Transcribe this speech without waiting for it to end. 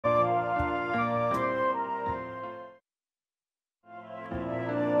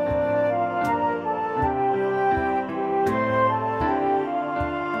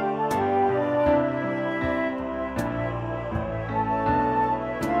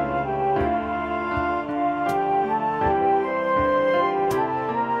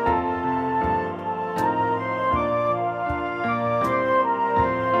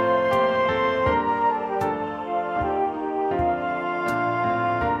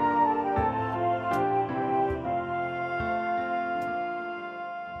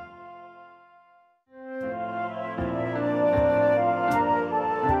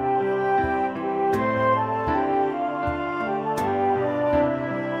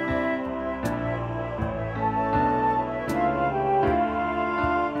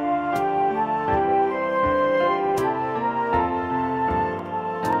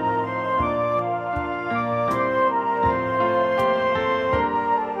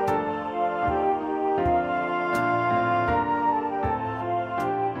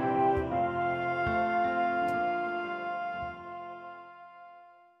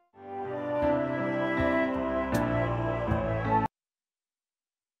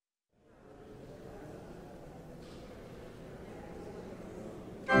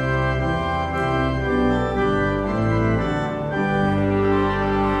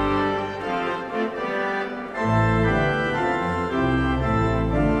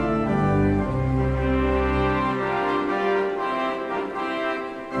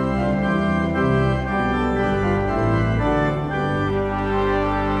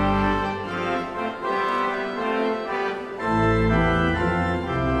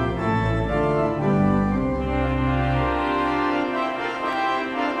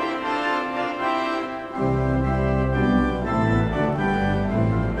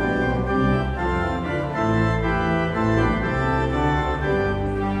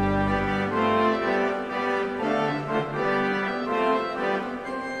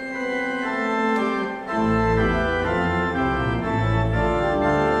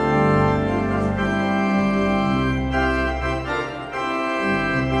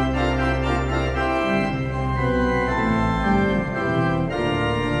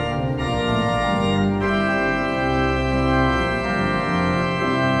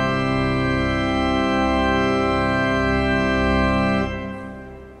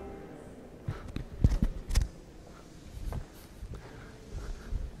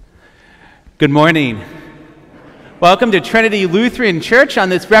Good morning. Welcome to Trinity Lutheran Church on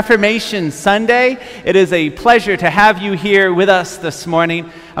this Reformation Sunday. It is a pleasure to have you here with us this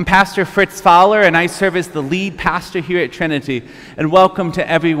morning. I'm Pastor Fritz Fowler, and I serve as the lead pastor here at Trinity. And welcome to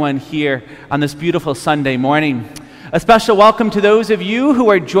everyone here on this beautiful Sunday morning. A special welcome to those of you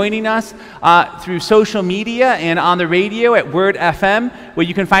who are joining us through social media and on the radio at Word FM, where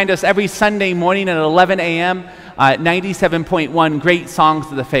you can find us every Sunday morning at 11 a.m. 97.1 Great Songs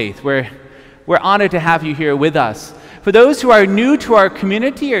of the Faith. We're honored to have you here with us. For those who are new to our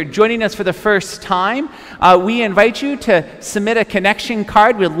community or joining us for the first time, we invite you to submit a connection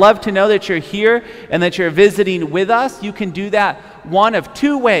card. We'd love to know that you're here and that you're visiting with us. You can do that one of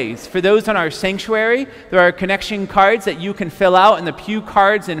two ways. For those in our sanctuary, there are connection cards that you can fill out in the pew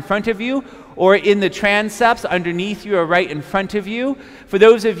cards in front of you or in the transepts underneath you or right in front of you. For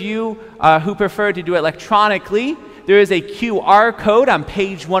those of you who prefer to do it electronically, there is a QR code on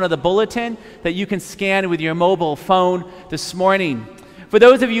page 1 of the bulletin that you can scan with your mobile phone this morning. For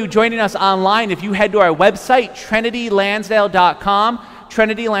those of you joining us online, if you head to our website,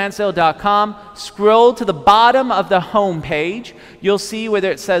 trinitylansdale.com, scroll to the bottom of the home page, you'll see whether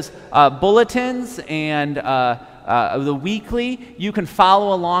it says bulletins and the weekly. You can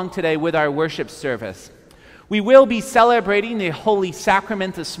follow along today with our worship service. We will be celebrating the Holy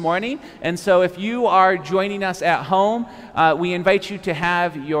Sacrament this morning, and so if you are joining us at home, we invite you to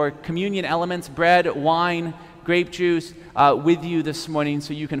have your communion elements, bread, wine, grape juice, with you this morning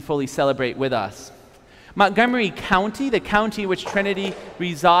so you can fully celebrate with us. Montgomery County, the county in which Trinity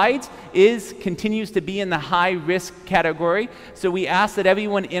resides, continues to be in the high-risk category, so we ask that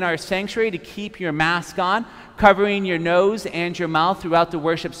everyone in our sanctuary to keep your mask on, covering your nose and your mouth throughout the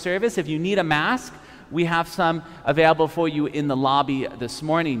worship service. If you need a mask, we have some available for you in the lobby this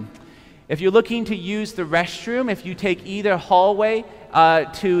morning. If you're looking to use the restroom, if you take either hallway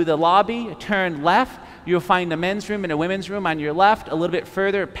to the lobby, turn left, you'll find a men's room and a women's room on your left. A little bit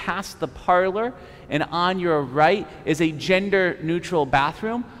further past the parlor and on your right is a gender-neutral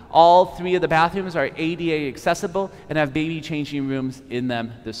bathroom. All three of the bathrooms are ADA accessible and have baby changing rooms in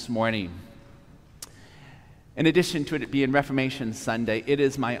them this morning. In addition to it being Reformation Sunday, it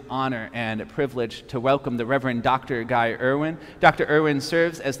is my honor and privilege to welcome the Reverend Dr. Guy Irwin. Dr. Irwin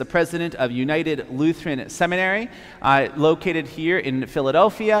serves as the president of United Lutheran Seminary, located here in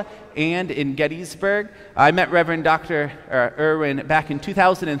Philadelphia and in Gettysburg. I met Reverend Dr. Irwin back in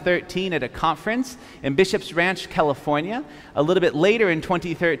 2013 at a conference in Bishop's Ranch, California. A little bit later in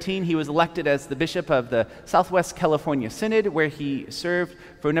 2013, he was elected as the bishop of the Southwest California Synod, where he served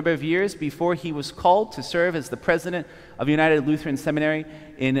for a number of years before he was called to serve as the president of United Lutheran Seminary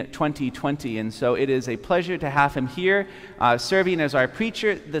in 2020. And so it is a pleasure to have him here serving as our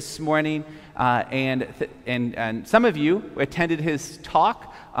preacher this morning. And some of you attended his talk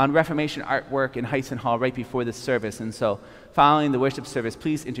on Reformation artwork in Heisen Hall right before this service. And so following the worship service,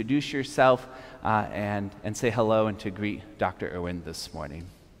 please introduce yourself and say hello and to greet Dr. Irwin this morning.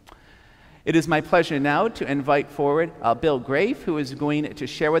 It is my pleasure now to invite forward Bill Grave, who is going to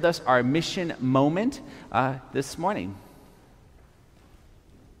share with us our mission moment this morning.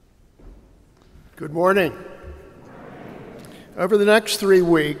 Good morning. Over the next 3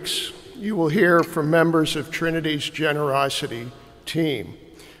 weeks, you will hear from members of Trinity's Generosity team,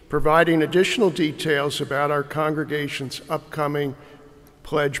 providing additional details about our congregation's upcoming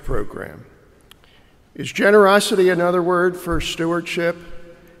pledge program. Is generosity another word for stewardship?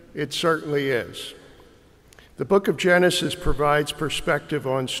 It certainly is. The book of Genesis provides perspective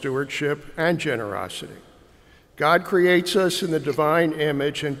on stewardship and generosity. God creates us in the divine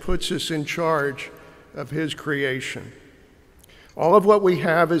image and puts us in charge of his creation. All of what we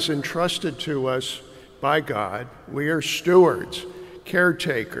have is entrusted to us by God. We are stewards,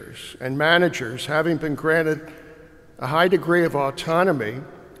 caretakers, and managers, having been granted a high degree of autonomy,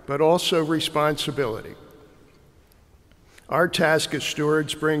 but also responsibility. Our task as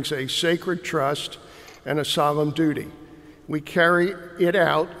stewards brings a sacred trust and a solemn duty. We carry it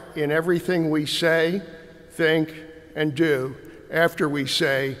out in everything we say, think, and do after we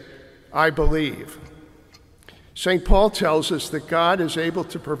say, I believe. St. Paul tells us that God is able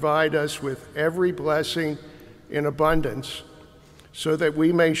to provide us with every blessing in abundance so that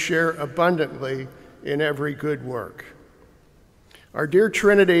we may share abundantly in every good work. Our dear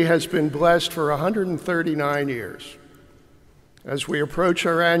Trinity has been blessed for 139 years. As we approach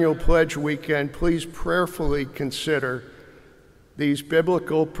our annual pledge weekend, please prayerfully consider these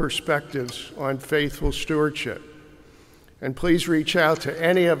biblical perspectives on faithful stewardship. And please reach out to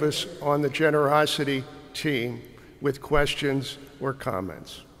any of us on the generosity team with questions or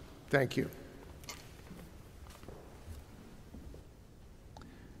comments. Thank you.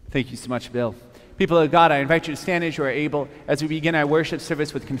 Thank you so much, Bill. People of God, I invite you to stand as you are able as we begin our worship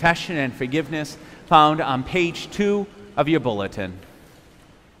service with confession and forgiveness found on page 2 of your bulletin.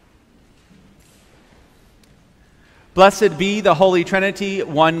 Blessed be the Holy Trinity,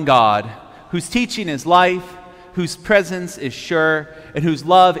 one God, whose teaching is life, whose presence is sure, and whose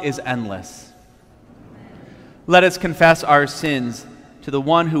love is endless. Let us confess our sins to the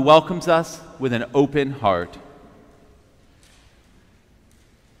one who welcomes us with an open heart.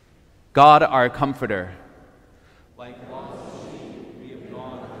 God, our comforter, like lost sheep, we have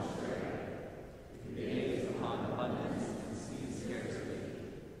gone astray. We gaze upon abundance and see scarcity.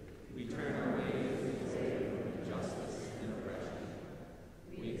 We turn our ways away from justice and oppression.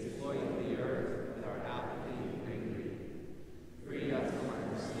 We exploit the earth with our apathy and greed. Free us from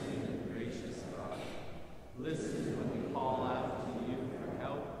our sin and gracious God. Listen when we call out to you for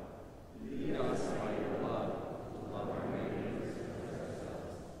help. Lead us by your love to love our neighbors.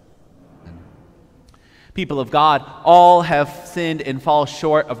 People of God, all have sinned and fall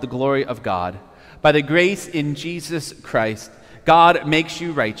short of the glory of God. By the grace in Jesus Christ, God makes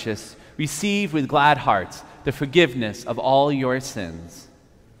you righteous. Receive with glad hearts the forgiveness of all your sins.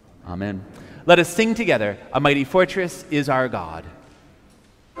 Amen. Let us sing together, "A Mighty Fortress is Our God."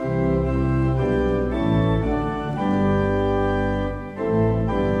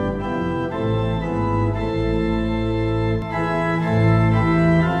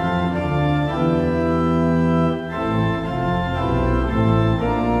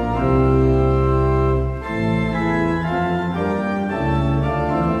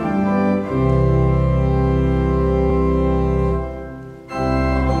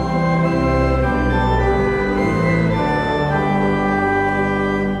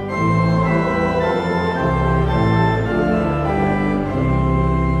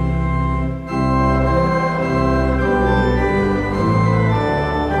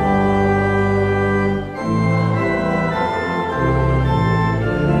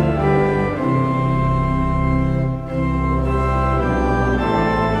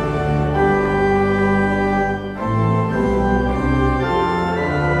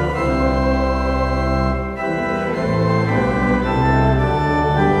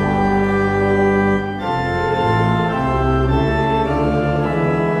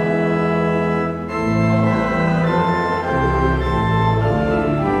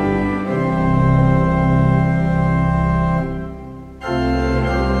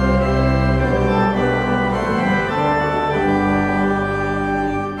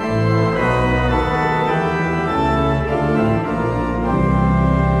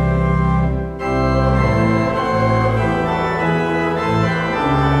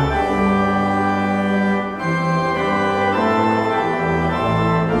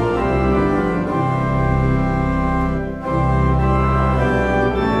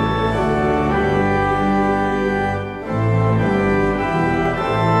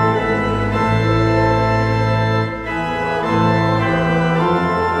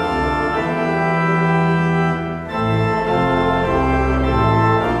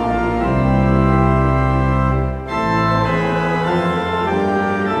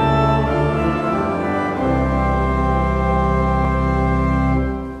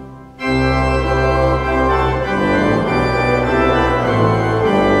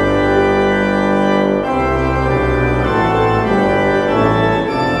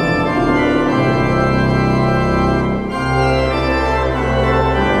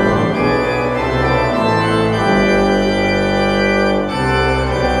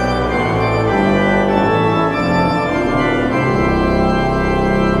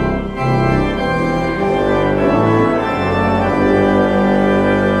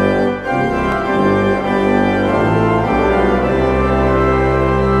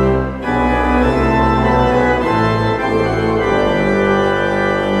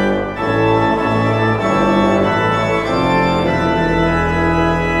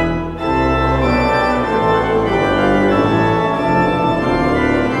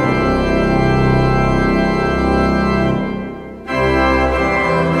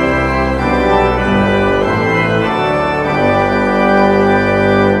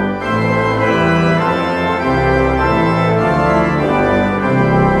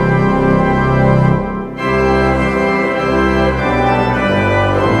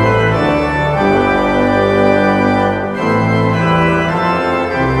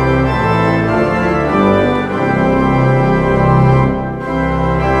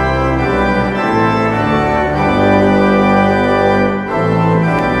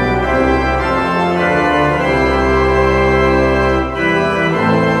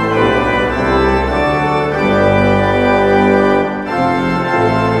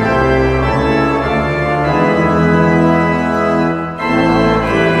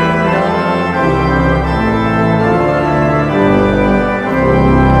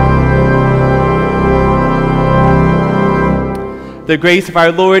 the grace of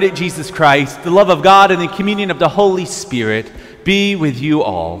our Lord Jesus Christ, the love of God, and the communion of the Holy Spirit be with you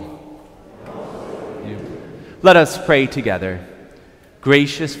all. Let us pray together.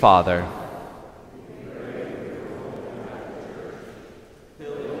 Gracious Father,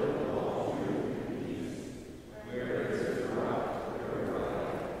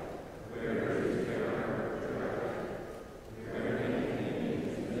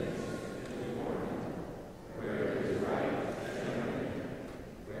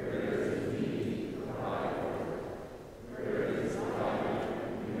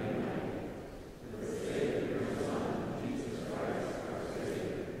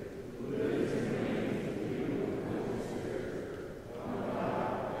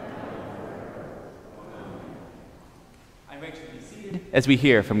 as we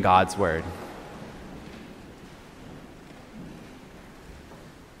hear from God's word.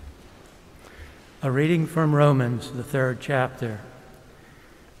 A reading from Romans, the 3rd chapter.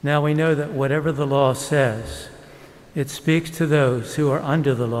 Now we know that whatever the law says, it speaks to those who are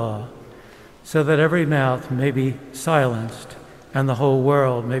under the law, so that every mouth may be silenced and the whole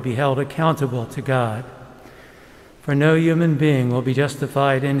world may be held accountable to God. For no human being will be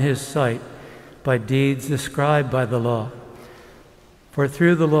justified in his sight by deeds described by the law. For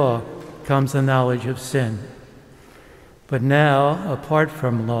through the law comes the knowledge of sin. But now, apart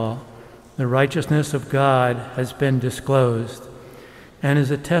from law, the righteousness of God has been disclosed and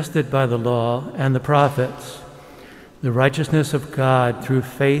is attested by the law and the prophets, the righteousness of God through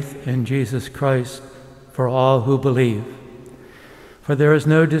faith in Jesus Christ for all who believe. For there is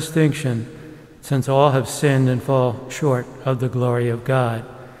no distinction, since all have sinned and fall short of the glory of God.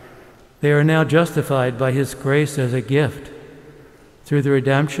 They are now justified by his grace as a gift, through the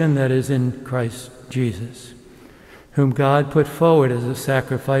redemption that is in Christ Jesus, whom God put forward as a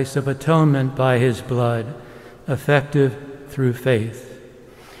sacrifice of atonement by his blood, effective through faith.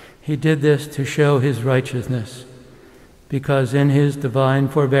 He did this to show his righteousness, because in his divine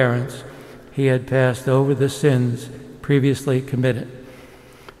forbearance he had passed over the sins previously committed.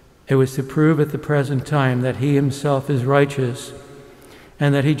 It was to prove at the present time that he himself is righteous,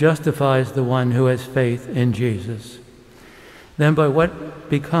 and that he justifies the one who has faith in Jesus. Then by what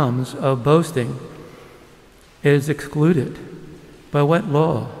becomes of boasting, it is excluded. By what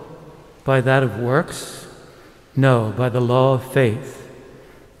law? By that of works? No, by the law of faith.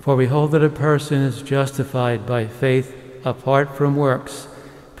 For we hold that a person is justified by faith apart from works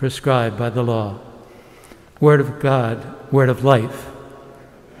prescribed by the law. Word of God, word of life.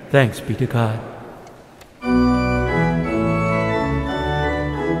 Thanks be to God.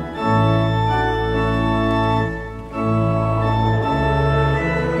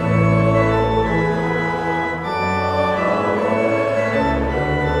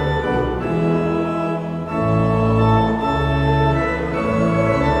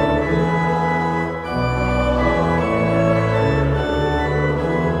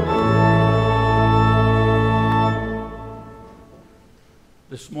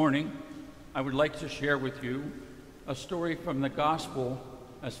 This morning, I would like to share with you a story from the Gospel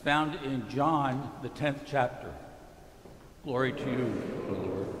as found in John, the 10th chapter. Glory to you, O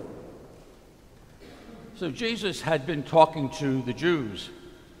Lord. So Jesus had been talking to the Jews,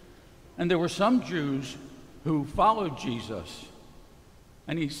 and there were some Jews who followed Jesus.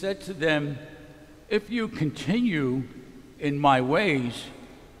 And he said to them, "If you continue in my ways,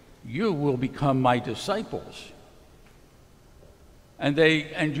 you will become my disciples.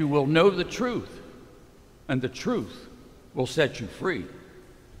 And you will know the truth, and the truth will set you free."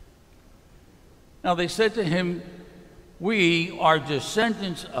 Now they said to him, "We are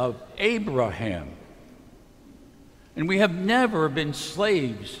descendants of Abraham, and we have never been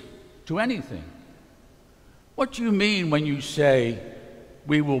slaves to anything. What do you mean when you say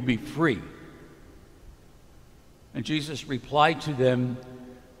we will be free?" And Jesus replied to them,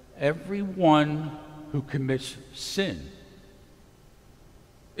 "Everyone who commits sin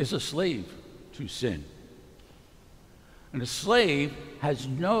is a slave to sin. And a slave has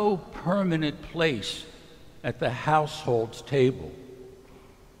no permanent place at the household's table,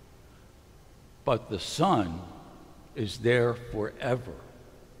 but the Son is there forever.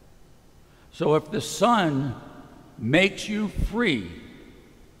 So if the Son makes you free,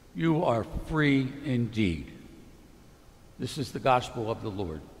 you are free indeed." This is the gospel of the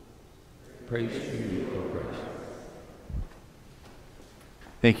Lord. Praise to you, O Christ.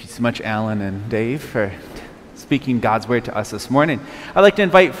 Thank you so much, Alan and Dave, for speaking God's word to us this morning. I'd like to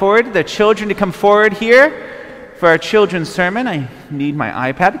invite forward the children to come forward here for our children's sermon. I need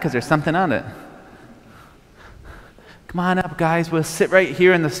my iPad because there's something on it. Come on up, guys. We'll sit right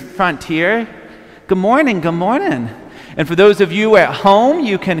here in the front here. Good morning, good morning. And for those of you at home,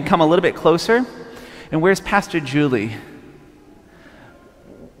 you can come a little bit closer. And where's Pastor Julie?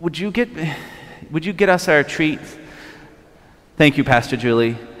 Would you get us our treats? Thank you, Pastor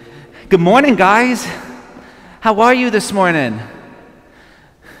Julie. Good morning, guys. How are you this morning?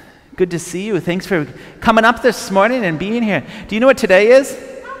 Good to see you. Thanks for coming up this morning and being here. Do you know what today is?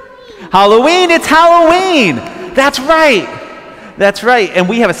 Halloween. It's Halloween. That's right. That's right. And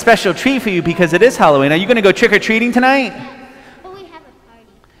we have a special treat for you because it is Halloween. Are you going to go trick-or-treating tonight? Yeah. But we have a party.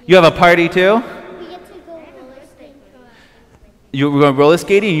 You have a party too? We get to go roller skating. You're going roller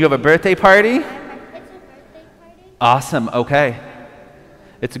skating and you have a birthday party? It's a birthday party. Awesome. Okay.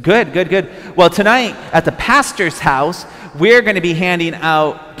 It's good, good, good. Well, tonight at the pastor's house, we're going to be handing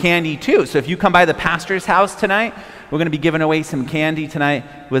out candy too. So if you come by the pastor's house tonight, we're going to be giving away some candy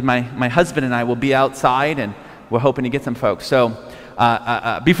tonight with my husband and I will be outside, and we're hoping to get some folks. So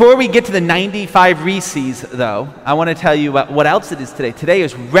before we get to the 95 Reese's, though, I want to tell you what else it is today. Today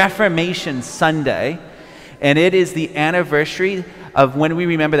is Reformation Sunday, and it is the anniversary of when we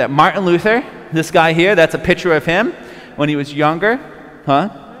remember that Martin Luther, this guy here, that's a picture of him when he was younger. Huh?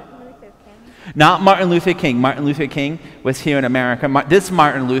 Not Martin Luther King. Martin Luther King was here in America. This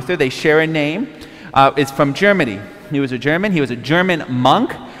Martin Luther, they share a name, is from Germany. He was a German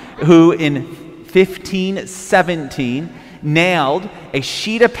monk who in 1517 nailed a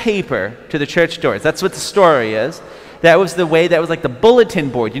sheet of paper to the church doors. That's what the story is. That was like the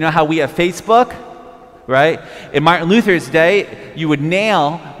bulletin board. You know how we have Facebook? Right? In Martin Luther's day, you would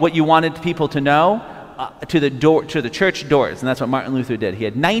nail what you wanted people to know to the church doors, and that's what Martin Luther did. He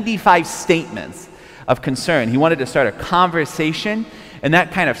had 95 statements of concern. He wanted to start a conversation, and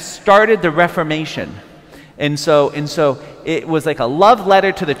that kind of started the Reformation. And so it was like a love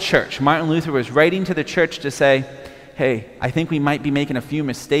letter to the church. Martin Luther was writing to the church to say, hey, I think we might be making a few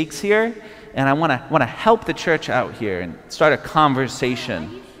mistakes here, and I want to help the church out here and start a conversation. Are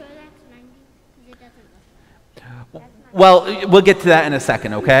you sure that's 90? Because it doesn't look. Well, we'll get to that in a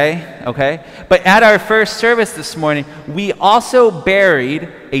second, okay? Okay? But at our first service this morning, we also buried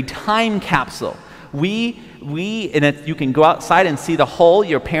a time capsule. You can go outside and see the hole.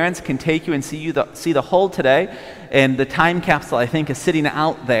 Your parents can take you and see the hole today. And the time capsule, I think, is sitting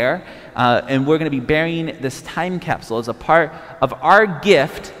out there. And we're going to be burying this time capsule as a part of our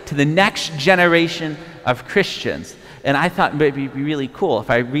gift to the next generation of Christians. And I thought it would be really cool if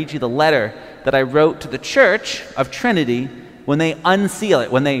I read you the letter that I wrote to the Church of Trinity when they unseal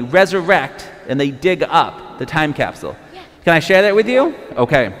it, when they resurrect and they dig up the time capsule. Yeah. Can I share that with you?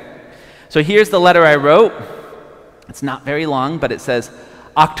 Okay. So here's the letter I wrote. It's not very long, but it says,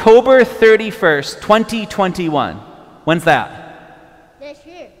 October 31st, 2021. When's that? This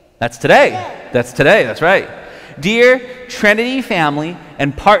year. That's today. Yeah. That's today. That's right. Dear Trinity family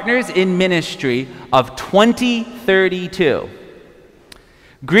and partners in ministry of 2032,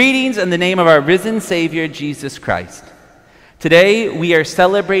 greetings in the name of our risen Savior, Jesus Christ. Today, we are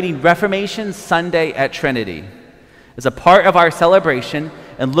celebrating Reformation Sunday at Trinity. As a part of our celebration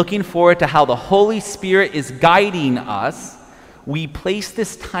and looking forward to how the Holy Spirit is guiding us, we place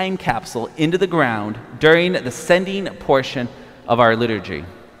this time capsule into the ground during the sending portion of our liturgy.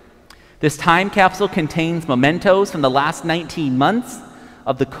 This time capsule contains mementos from the last 19 months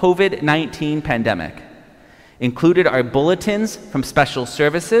of the COVID-19 pandemic. Included are bulletins from special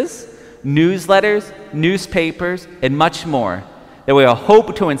services, newsletters, newspapers, and much more that we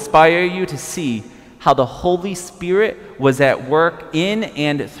hope to inspire you to see how the Holy Spirit was at work in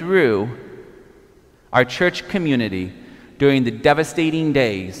and through our church community during the devastating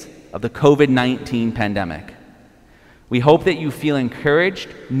days of the COVID-19 pandemic. We hope that you feel encouraged,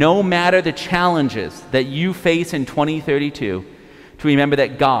 no matter the challenges that you face in 2032, to remember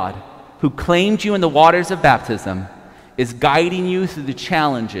that God, who claimed you in the waters of baptism, is guiding you through the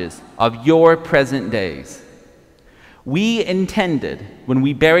challenges of your present days. We intended, when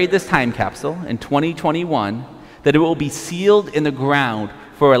we buried this time capsule in 2021, that it will be sealed in the ground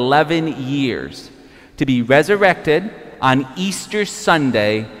for 11 years, to be resurrected on Easter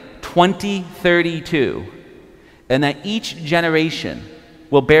Sunday, 2032. And that each generation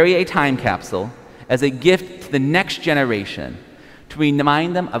will bury a time capsule as a gift to the next generation to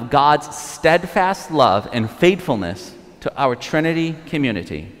remind them of God's steadfast love and faithfulness to our Trinity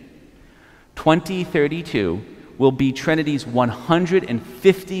community. 2032 will be Trinity's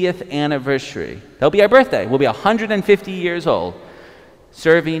 150th anniversary. That'll be our birthday. We'll be 150 years old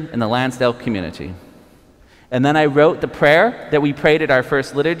serving in the Lansdale community. And then I wrote the prayer that we prayed at our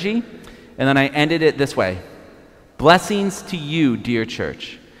first liturgy, and then I ended it this way. Blessings to you, dear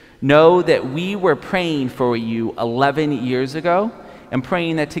church. Know that we were praying for you 11 years ago and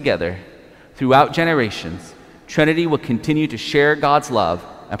praying that together throughout generations, Trinity will continue to share God's love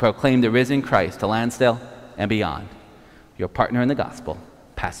and proclaim the risen Christ to Lansdale and beyond. Your partner in the gospel,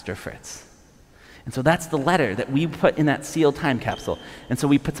 Pastor Fritz. And so that's the letter that we put in that sealed time capsule. And so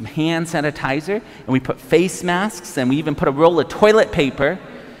we put some hand sanitizer, and we put face masks, and we even put a roll of toilet paper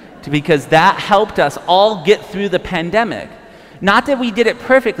because that helped us all get through the pandemic. Not that we did it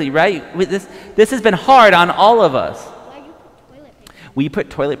perfectly, right? This has been hard on all of us. Why do you put toilet paper? We put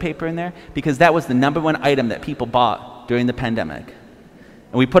toilet paper in there because that was the #1 item that people bought during the pandemic.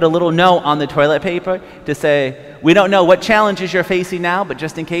 And we put a little note on the toilet paper to say, we don't know what challenges you're facing now, but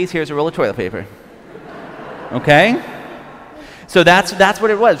just in case, here's a roll of toilet paper. Okay? So that's what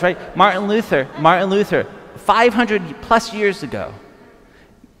it was, right? Martin Luther, 500 plus years ago,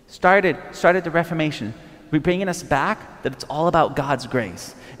 started the Reformation. We're bringing us back that it's all about God's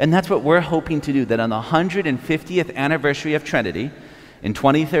grace. And that's what we're hoping to do, that on the 150th anniversary of Trinity in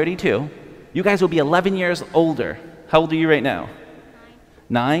 2032, you guys will be 11 years older. How old are you right now?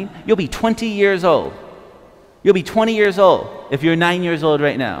 9? You'll be 20 years old. You'll be 20 years old if you're 9 years old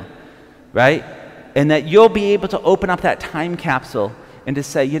right now, right? And that you'll be able to open up that time capsule and to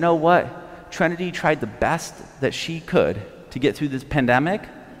say, you know what? Trinity tried the best that she could to get through this pandemic.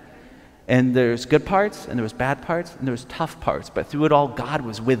 And there's good parts, and there was bad parts, and there was tough parts. But through it all, God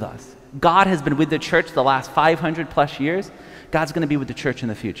was with us. God has been with the church the last 500 plus years. God's going to be with the church in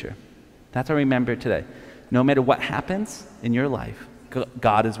the future. That's what I remember today. No matter what happens in your life,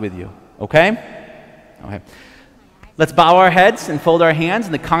 God is with you. Okay? Okay. Let's bow our heads and fold our hands,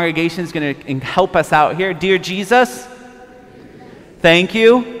 and the congregation is going to help us out here. Dear Jesus, thank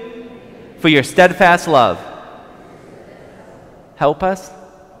you for your steadfast love. Help us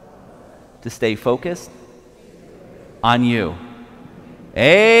to stay focused on you.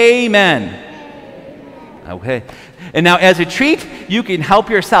 Amen. Okay. And now as a treat, you can help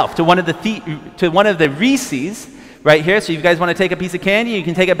yourself to one of the Reese's right here. So if you guys want to take a piece of candy, you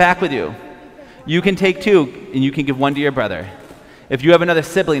can take it back with you. You can take 2, and you can give 1 to your brother. If you have another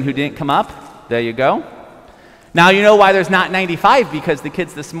sibling who didn't come up, there you go. Now you know why there's not 95, because the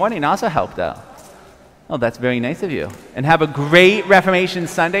kids this morning also helped out. Oh, that's very nice of you. And have a great Reformation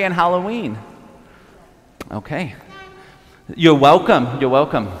Sunday and Halloween. Okay. You're welcome. You're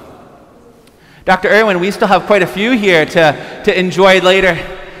welcome. Dr. Irwin, we still have quite a few here to enjoy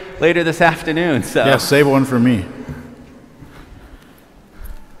later this afternoon. So. Yes, save one for me.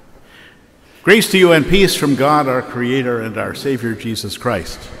 Grace to you and peace from God, our Creator and our Savior, Jesus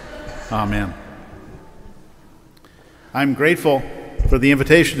Christ. Amen. I'm grateful for the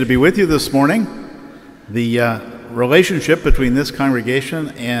invitation to be with you this morning. The relationship between this congregation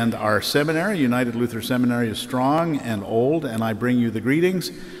and our seminary, United Luther Seminary, is strong and old, and I bring you the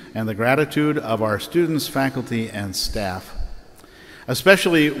greetings and the gratitude of our students, faculty, and staff.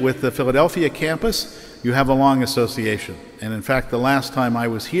 Especially with the Philadelphia campus, you have a long association. And in fact, the last time I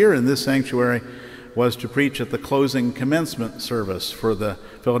was here in this sanctuary was to preach at the closing commencement service for the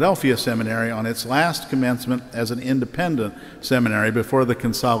Philadelphia Seminary on its last commencement as an independent seminary before the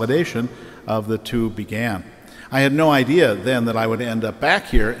consolidation of the two began. I had no idea then that I would end up back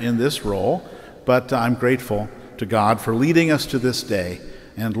here in this role, but I'm grateful to God for leading us to this day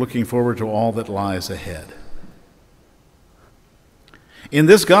and looking forward to all that lies ahead. In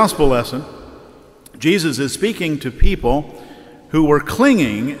this gospel lesson, Jesus is speaking to people who were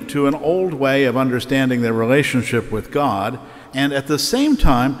clinging to an old way of understanding their relationship with God, and at the same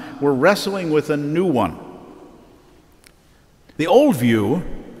time were wrestling with a new one. The old view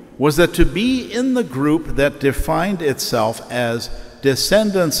was that to be in the group that defined itself as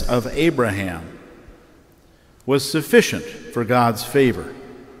descendants of Abraham was sufficient for God's favor.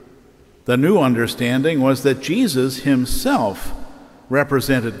 The new understanding was that Jesus himself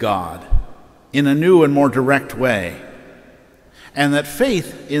represented God in a new and more direct way, and that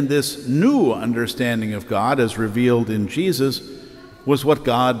faith in this new understanding of God as revealed in Jesus was what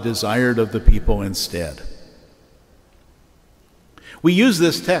God desired of the people instead. We use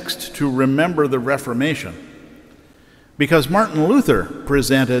this text to remember the Reformation because Martin Luther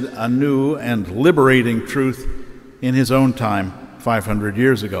presented a new and liberating truth in his own time 500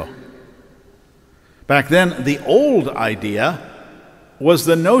 years ago. Back then, the old idea was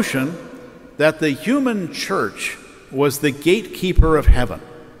the notion that the human church was the gatekeeper of heaven,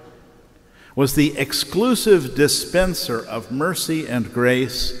 was the exclusive dispenser of mercy and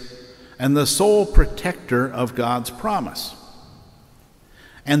grace, and the sole protector of God's promise.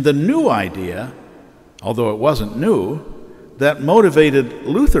 And the new idea, although it wasn't new, that motivated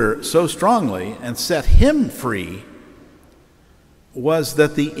Luther so strongly and set him free was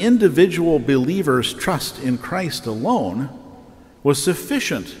that the individual believer's trust in Christ alone was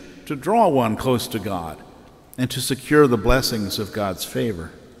sufficient to draw one close to God and to secure the blessings of God's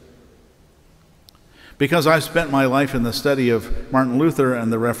favor. Because I've spent my life in the study of Martin Luther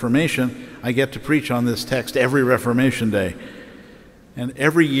and the Reformation, I get to preach on this text every Reformation Day. And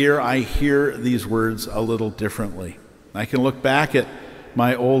every year I hear these words a little differently. I can look back at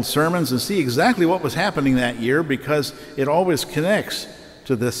my old sermons and see exactly what was happening that year because it always connects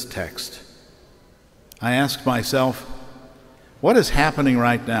to this text. I ask myself, what is happening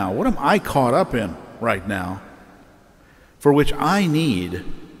right now? What am I caught up in right now for which I need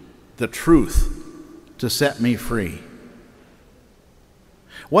the truth to set me free?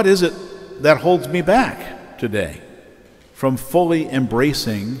 What is it that holds me back today from fully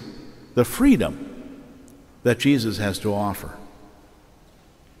embracing the freedom that Jesus has to offer?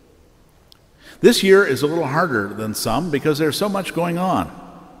 This year is a little harder than some because there's so much going on.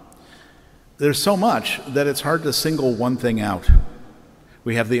 There's so much that it's hard to single one thing out.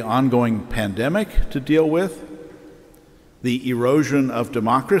 We have the ongoing pandemic to deal with, the erosion of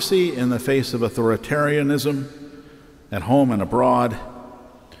democracy in the face of authoritarianism at home and abroad,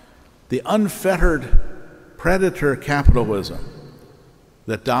 the unfettered predator capitalism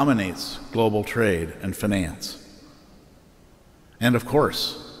that dominates global trade and finance, and of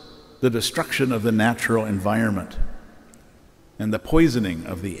course, the destruction of the natural environment and the poisoning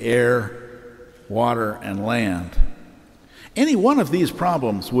of the air, water, and land. Any one of these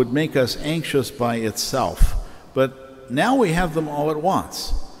problems would make us anxious by itself, but now we have them all at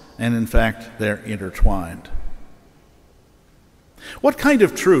once, and in fact, they're intertwined. What kind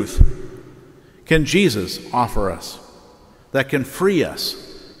of truth can Jesus offer us that can free us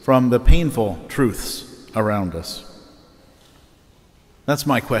from the painful truths around us? That's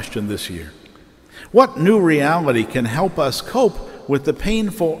my question this year. What new reality can help us cope with the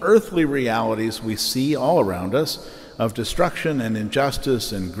painful earthly realities we see all around us of destruction and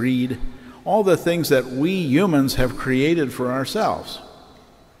injustice and greed, all the things that we humans have created for ourselves?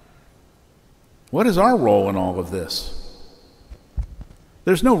 What is our role in all of this?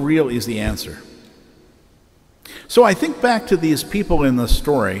 There's no real easy answer. So I think back to these people in the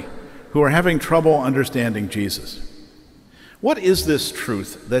story who are having trouble understanding Jesus. What is this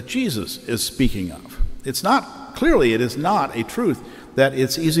truth that Jesus is speaking of? Clearly it is not a truth that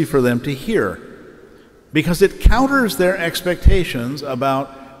it's easy for them to hear, because it counters their expectations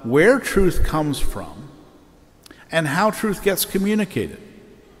about where truth comes from and how truth gets communicated.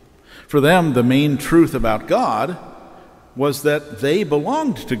 For them, the main truth about God was that they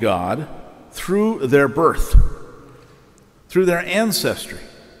belonged to God through their birth, through their ancestry.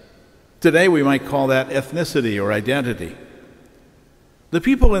 Today we might call that ethnicity or identity. The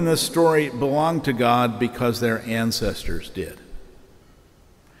people in this story belong to God because their ancestors did.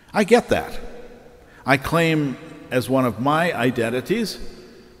 I get that. I claim as one of my identities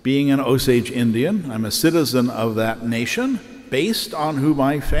being an Osage Indian. I'm a citizen of that nation based on who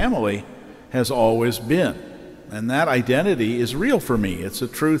my family has always been. And that identity is real for me. It's a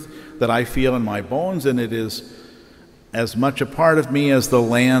truth that I feel in my bones, and it is as much a part of me as the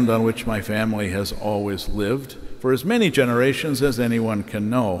land on which my family has always lived for as many generations as anyone can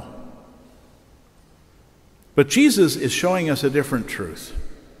know. But Jesus is showing us a different truth,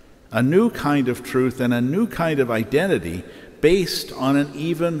 a new kind of truth and a new kind of identity based on an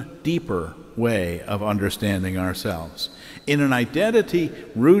even deeper way of understanding ourselves, in an identity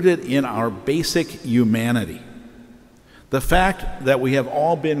rooted in our basic humanity, the fact that we have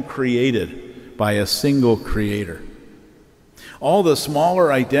all been created by a single creator. All the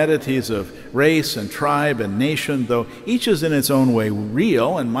smaller identities of race and tribe and nation, though each is in its own way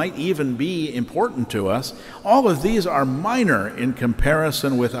real and might even be important to us, all of these are minor in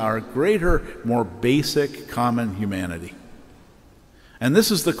comparison with our greater, more basic common humanity. And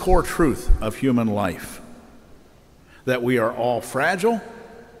this is the core truth of human life, that we are all fragile,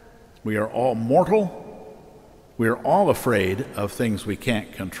 we are all mortal, we are all afraid of things we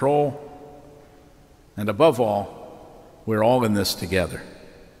can't control, and above all, we're all in this together.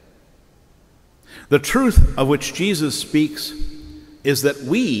 The truth of which Jesus speaks is that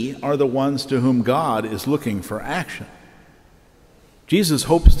we are the ones to whom God is looking for action. Jesus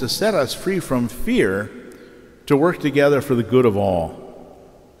hopes to set us free from fear to work together for the good of all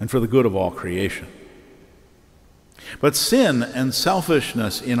and for the good of all creation. But sin and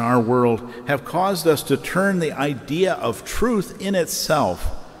selfishness in our world have caused us to turn the idea of truth in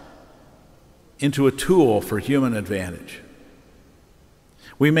itself into a tool for human advantage.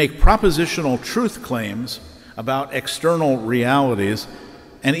 We make propositional truth claims about external realities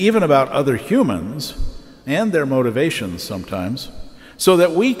and even about other humans and their motivations sometimes, so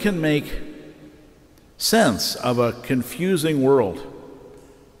that we can make sense of a confusing world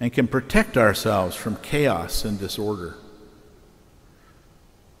and can protect ourselves from chaos and disorder.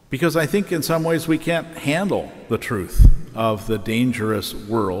 Because I think in some ways we can't handle the truth of the dangerous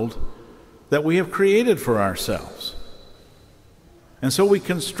world that we have created for ourselves. And so we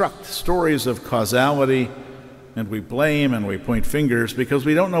construct stories of causality, and we blame and we point fingers because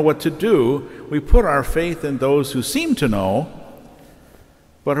we don't know what to do. We put our faith in those who seem to know,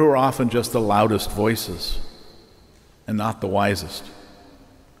 but who are often just the loudest voices and not the wisest.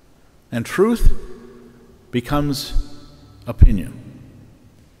 And truth becomes opinion.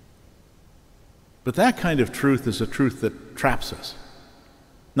 But that kind of truth is a truth that traps us,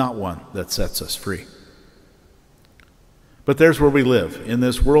 not one that sets us free. But there's where we live, in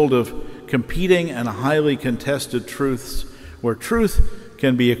this world of competing and highly contested truths, where truth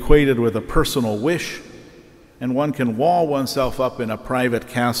can be equated with a personal wish, and one can wall oneself up in a private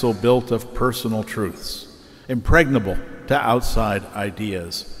castle built of personal truths, impregnable to outside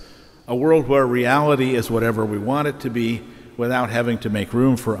ideas. A world where reality is whatever we want it to be, without having to make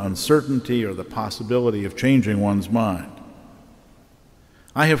room for uncertainty or the possibility of changing one's mind.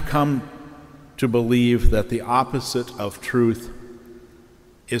 I have come to believe that the opposite of truth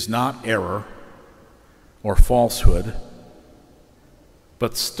is not error or falsehood,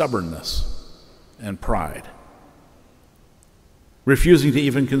 but stubbornness and pride, refusing to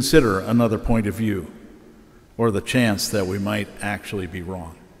even consider another point of view or the chance that we might actually be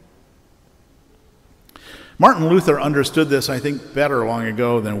wrong. Martin Luther understood this, I think, better long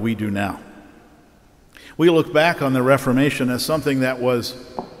ago than we do now. We look back on the Reformation as something that was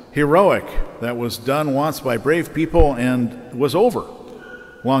heroic, that was done once by brave people and was over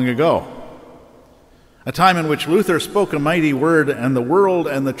long ago. A time in which Luther spoke a mighty word and the world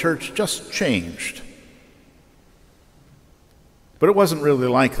and the church just changed. But it wasn't really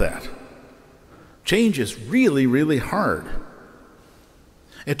like that. Change is really, really hard.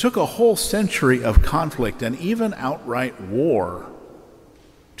 It took a whole century of conflict and even outright war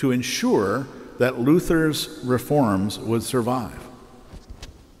to ensure that Luther's reforms would survive.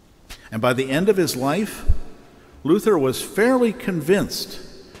 And by the end of his life, Luther was fairly convinced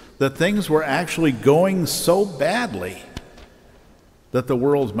that things were actually going so badly that the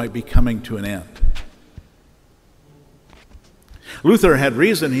world might be coming to an end. Luther had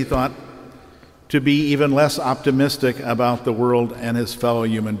reason, he thought, to be even less optimistic about the world and his fellow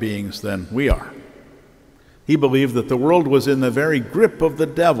human beings than we are. He believed that the world was in the very grip of the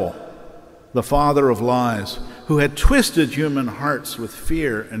devil, the father of lies, who had twisted human hearts with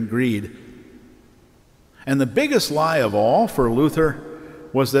fear and greed. And the biggest lie of all for Luther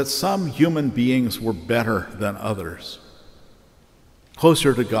was that some human beings were better than others,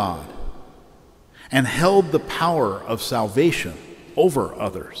 closer to God, and held the power of salvation over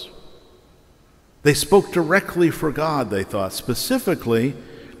others. They spoke directly for God, they thought, specifically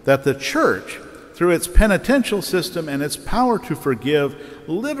that the church, through its penitential system and its power to forgive,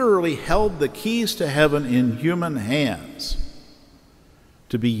 literally held the keys to heaven in human hands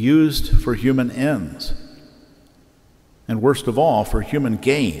to be used for human ends, and worst of all, for human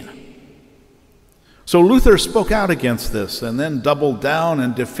gain. So Luther spoke out against this and then doubled down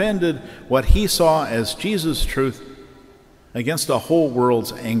and defended what he saw as Jesus' truth against a whole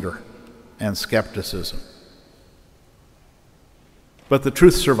world's anger and skepticism. But the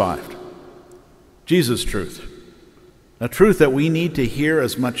truth survived. Jesus' truth. A truth that we need to hear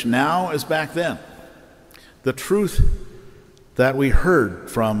as much now as back then. The truth that we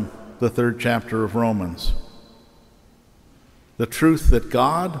heard from the 3rd chapter of Romans. The truth that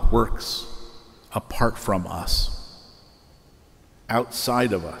God works apart from us,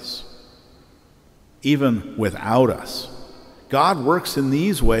 outside of us, even without us. God works in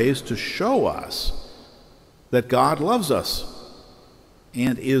these ways to show us that God loves us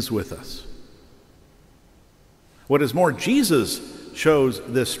and is with us. What is more, Jesus shows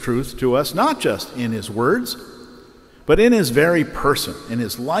this truth to us, not just in his words, but in his very person, in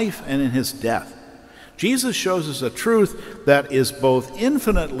his life and in his death. Jesus shows us a truth that is both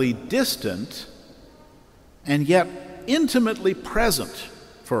infinitely distant and yet intimately present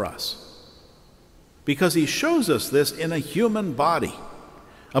for us. Because he shows us this in a human body,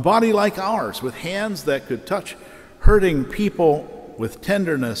 a body like ours, with hands that could touch hurting people with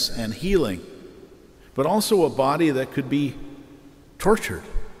tenderness and healing, but also a body that could be tortured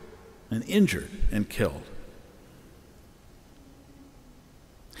and injured and killed.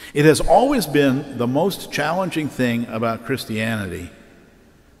 It has always been the most challenging thing about Christianity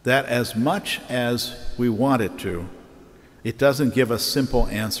that as much as we want it to, it doesn't give us simple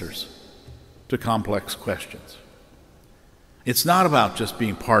answers to complex questions. It's not about just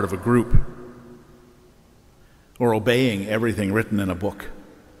being part of a group or obeying everything written in a book.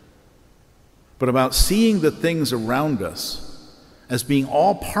 but about seeing the things around us as being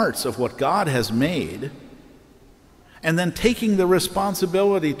all parts of what God has made, and then taking the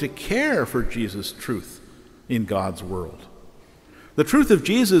responsibility to care for Jesus' truth in God's world. The truth of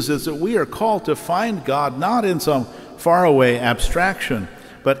Jesus is that we are called to find God not in some faraway abstraction,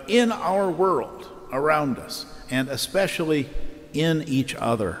 but in our world around us, and especially in each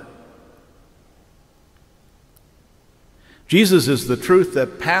other. Jesus is the truth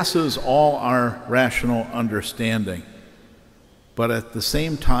that passes all our rational understanding, but at the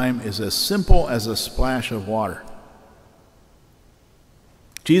same time is as simple as a splash of water.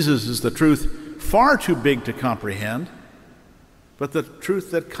 Jesus is the truth far too big to comprehend, but the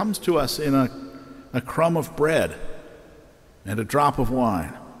truth that comes to us in a crumb of bread and a drop of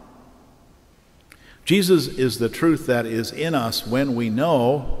wine. Jesus is the truth that is in us when we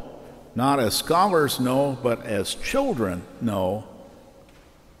know, not as scholars know, but as children know,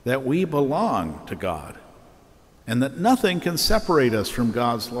 that we belong to God, and that nothing can separate us from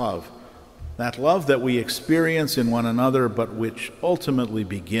God's love, that love that we experience in one another, but which ultimately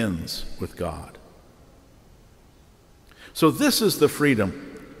begins with God. So this is the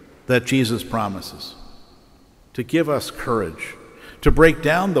freedom that Jesus promises, to give us courage, to break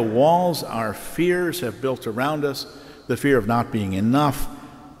down the walls our fears have built around us, the fear of not being enough,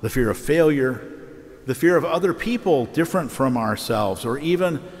 the fear of failure, the fear of other people different from ourselves, or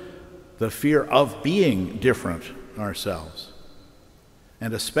even the fear of being different ourselves.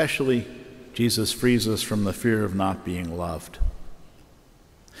 And especially, Jesus frees us from the fear of not being loved.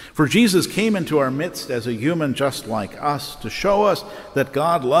 For Jesus came into our midst as a human just like us to show us that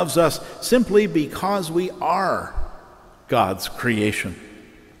God loves us simply because we are God's creation,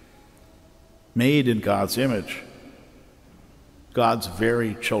 made in God's image, God's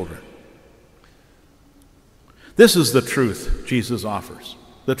very children. This is the truth Jesus offers,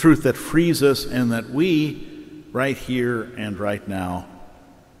 the truth that frees us and that we, right here and right now,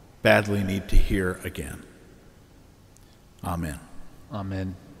 badly need to hear again. Amen.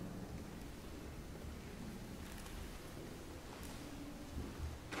 Amen.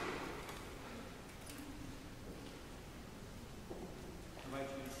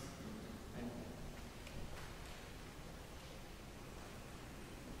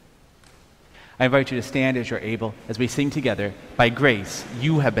 I invite you to stand as you're able as we sing together, "By grace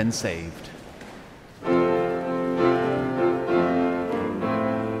you have been saved."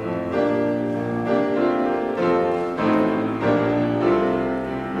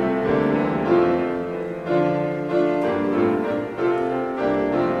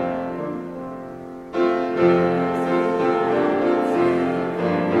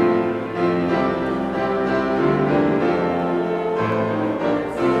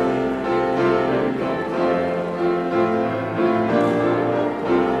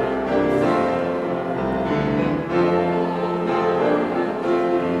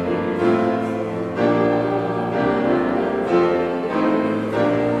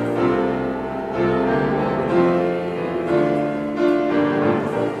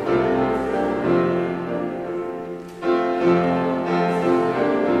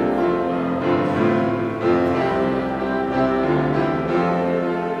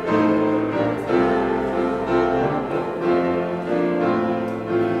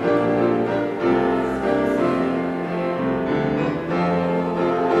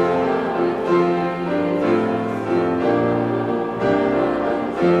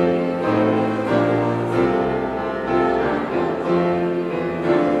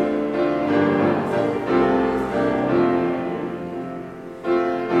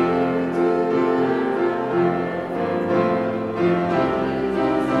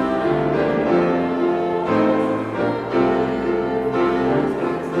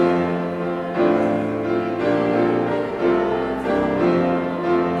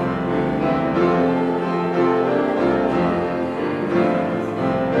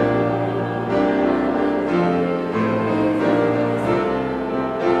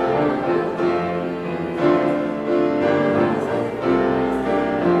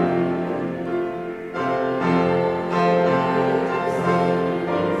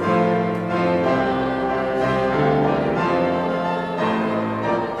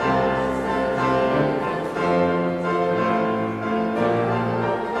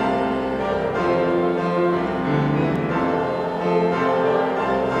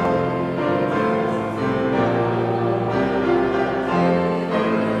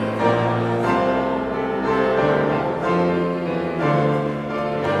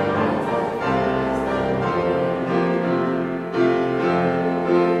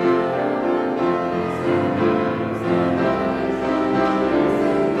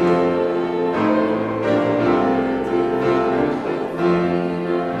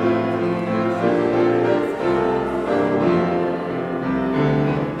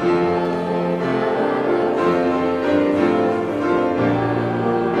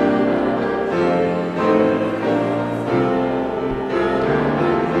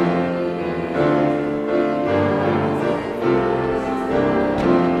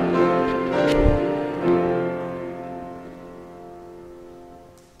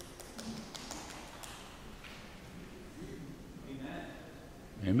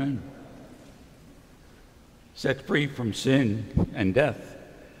 Amen. Set free from sin and death,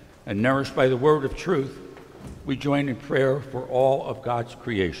 and nourished by the word of truth, we join in prayer for all of God's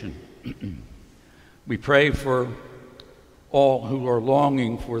creation. We pray for all who are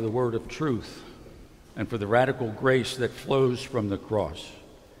longing for the word of truth and for the radical grace that flows from the cross.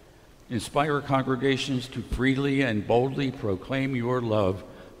 Inspire congregations to freely and boldly proclaim your love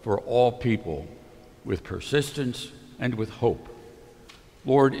for all people with persistence and with hope.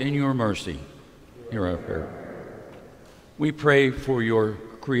 Lord, in your mercy, hear our prayer. We pray for your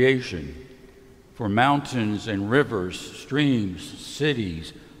creation, for mountains and rivers, streams,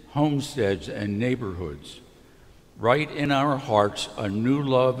 cities, homesteads, and neighborhoods. Write in our hearts a new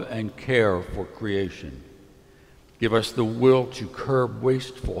love and care for creation. Give us the will to curb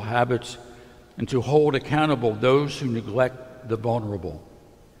wasteful habits and to hold accountable those who neglect the vulnerable.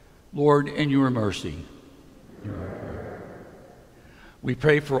 Lord, in your mercy, hear our prayer. We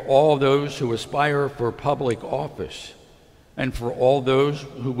pray for all those who aspire for public office and for all those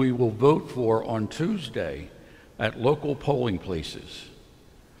who we will vote for on Tuesday at local polling places.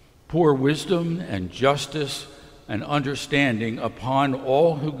 Pour wisdom and justice and understanding upon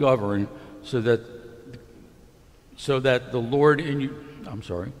all who govern so that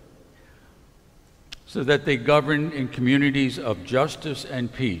they govern in communities of justice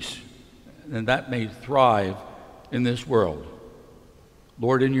and peace, and that may thrive in this world.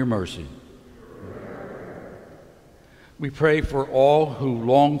 Lord, in your mercy. We pray for all who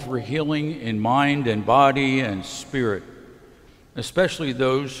long for healing in mind and body and spirit, especially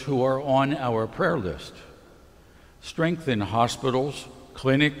those who are on our prayer list. Strengthen hospitals,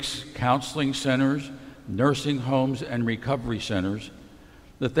 clinics, counseling centers, nursing homes, and recovery centers,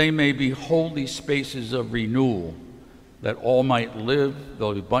 that they may be holy spaces of renewal, that all might live the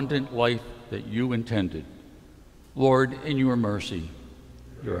abundant life that you intended. Lord, in your mercy,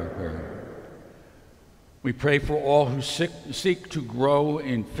 hear our prayer. We pray for all who seek to grow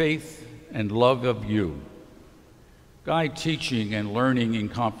in faith and love of you. Guide teaching and learning in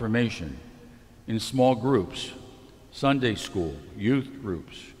confirmation, in small groups, Sunday school, youth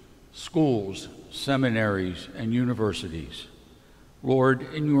groups, schools, seminaries, and universities.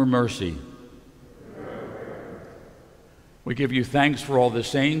 Lord, in your mercy. We give you thanks for all the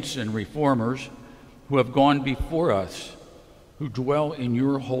saints and reformers who have gone before us, who dwell in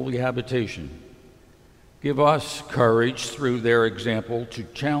your holy habitation. Give us courage through their example to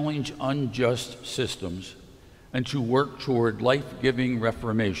challenge unjust systems and to work toward life-giving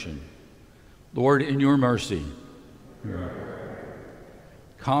reformation. Lord, in your mercy.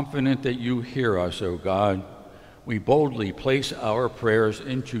 Confident that you hear us, O God, we boldly place our prayers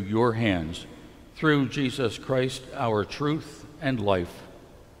into your hands through Jesus Christ, our truth and life.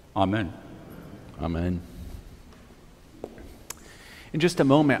 Amen. Amen. In just a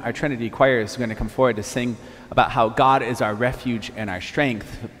moment, our Trinity choir is going to come forward to sing about how God is our refuge and our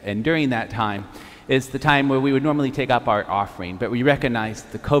strength. And during that time is the time where we would normally take up our offering, but we recognize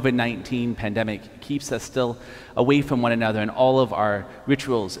the COVID-19 pandemic keeps us still away from one another in all of our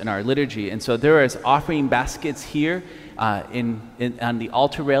rituals and our liturgy. And so there is offering baskets here on the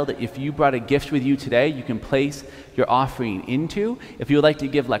altar rail that if you brought a gift with you today, you can place your offering into. If you would like to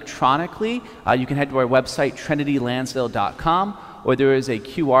give electronically, you can head to our website, trinitylansdale.com, or there is a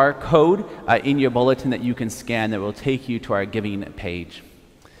QR code in your bulletin that you can scan that will take you to our giving page.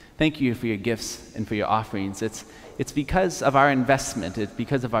 Thank you for your gifts and for your offerings. It's because of our investment, it's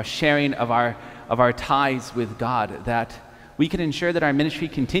because of our sharing of our ties with God that we can ensure that our ministry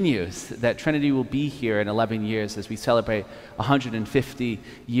continues, that Trinity will be here in 11 years as we celebrate 150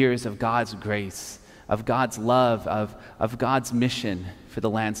 years of God's grace, of God's love, of God's mission for the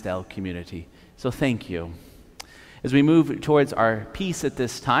Lansdale community. So thank you. As we move towards our peace at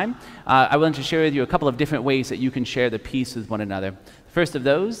this time, I want to share with you a couple of different ways that you can share the peace with one another. The first of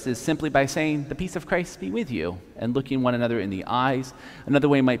those is simply by saying, "The peace of Christ be with you," and looking one another in the eyes. Another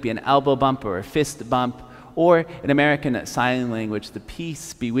way might be an elbow bump or a fist bump, or in American Sign Language, "The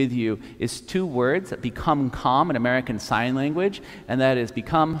peace be with you" is two words that become calm in American Sign Language, and that is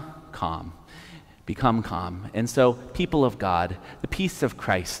become calm. Become calm. And so, people of God, the peace of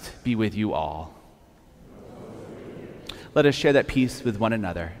Christ be with you all. Let us share that peace with one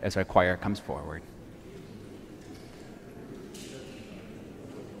another as our choir comes forward.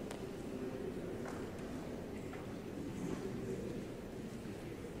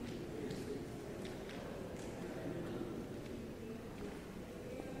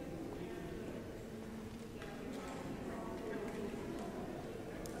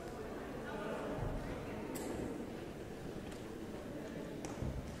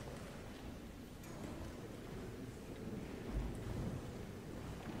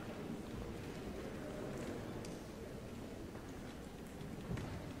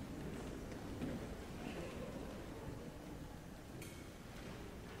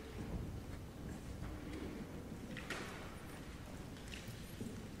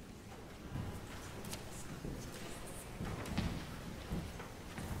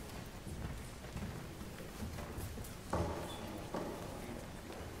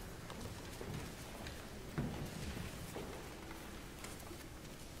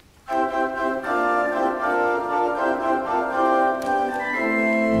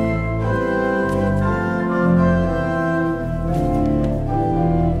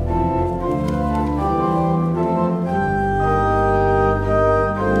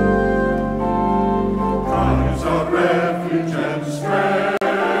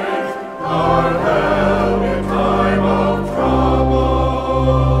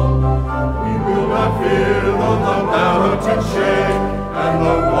 mountains shake, and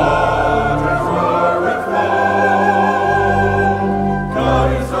the waters roar and foam. God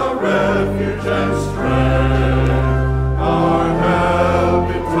is our refuge and strength, our help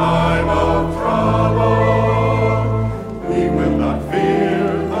in time of trouble. We will not fear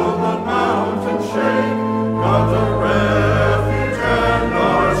though the mountains shake, God's our refuge and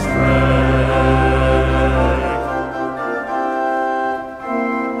our strength.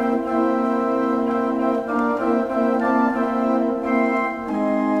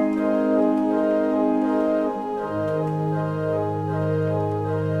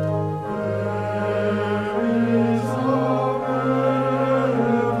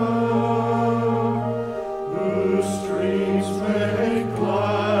 Whose streams make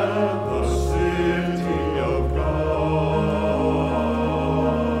glad the city of God.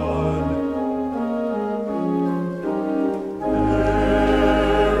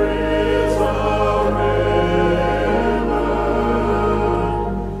 There is a river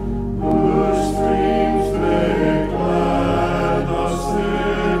whose streams make glad the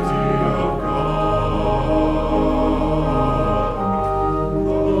city of God.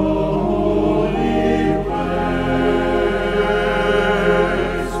 The holy place,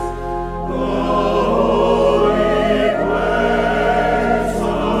 the holy place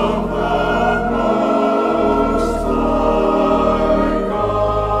of the Most High God.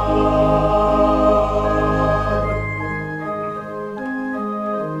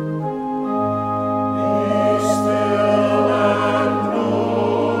 Be still and know.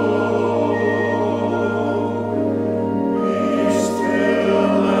 Be still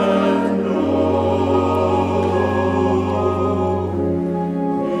and know.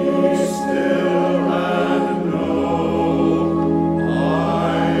 Be still and know.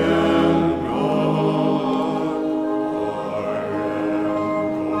 I am God.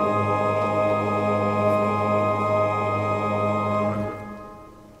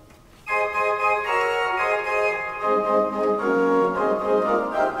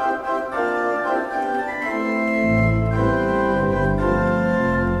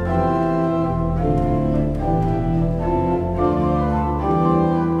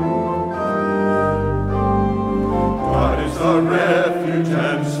 God is our refuge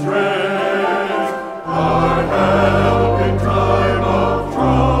and strength, our help in time of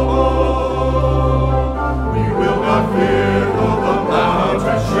trouble. We will not fear though the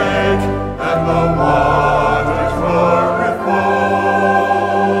mountains shake and the waters roar with foam.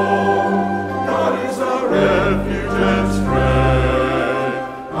 God is our refuge and strength,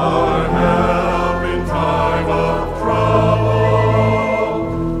 our help in time of trouble.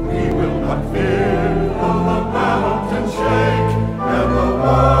 We will not fear though the mountains shake and the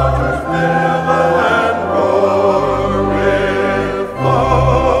waters billow and roar with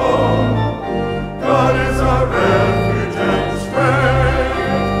foam. God is our refuge and strength.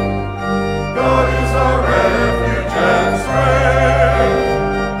 God is our refuge and strength.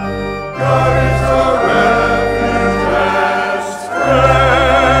 God is our refuge and strength.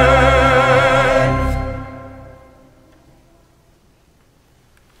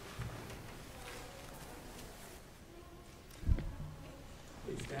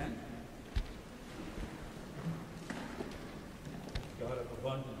 Please stand. God of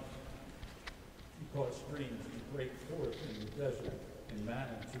abundance, you cause streams to break forth in the desert and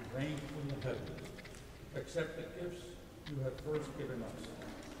manna to rain from the heavens. Accept the gifts you have first given us.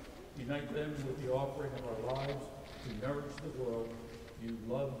 Unite them with the offering of our lives to nourish the world you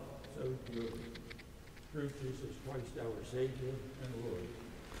love so dearly. Through Jesus Christ, our Savior and Lord.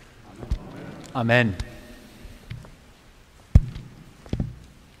 Amen. Amen.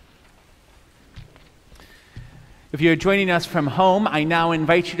 If you're joining us from home, I now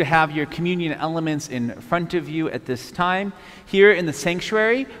invite you to have your communion elements in front of you at this time. Here in the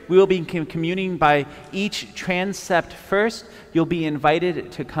sanctuary, we will be communing by each transept first. You'll be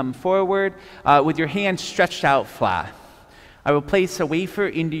invited to come forward with your hand stretched out flat. I will place a wafer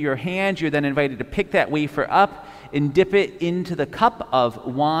into your hand. You're then invited to pick that wafer up and dip it into the cup of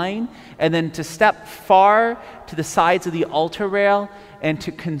wine, and then to step far to the sides of the altar rail and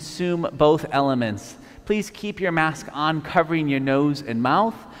to consume both elements. Please keep your mask on, covering your nose and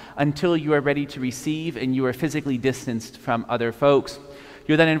mouth until you are ready to receive and you are physically distanced from other folks.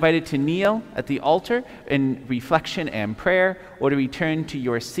 You're then invited to kneel at the altar in reflection and prayer, or to return to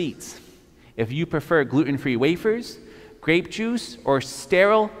your seats. If you prefer gluten-free wafers, grape juice, or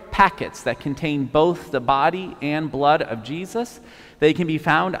sterile packets that contain both the body and blood of Jesus, they can be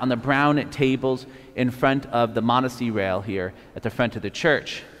found on the brown tables in front of the modesty rail here at the front of the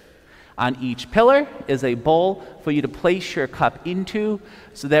church. On each pillar is a bowl for you to place your cup into,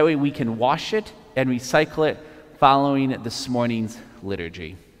 so that way we can wash it and recycle it following this morning's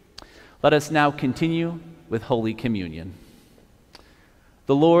liturgy. Let us now continue with Holy Communion.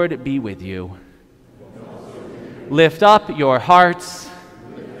 The Lord be with you. Lift up your hearts.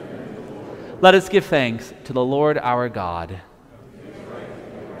 Let us give thanks to the Lord our God.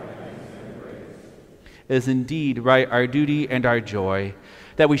 It is indeed right, our duty and our joy,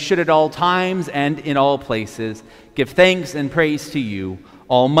 that we should at all times and in all places give thanks and praise to you,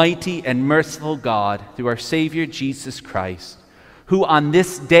 Almighty and merciful God, through our Savior Jesus Christ, who on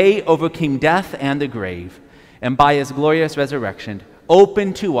this day overcame death and the grave, and by his glorious resurrection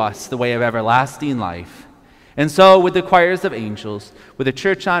opened to us the way of everlasting life. And so, with the choirs of angels, with the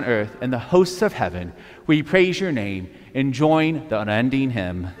church on earth, and the hosts of heaven, we praise your name and join the unending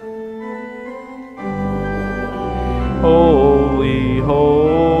hymn. Holy,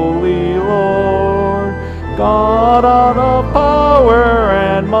 holy Lord, God of power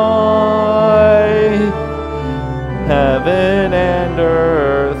and might, heaven and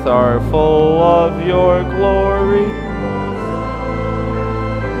earth are full of your glory.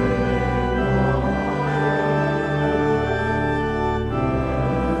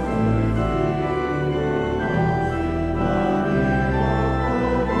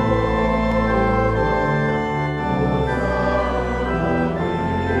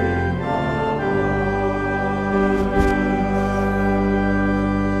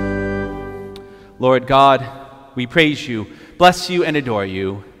 Lord God, we praise you, bless you, and adore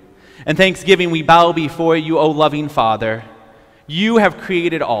you. In thanksgiving, we bow before you, O loving Father. You have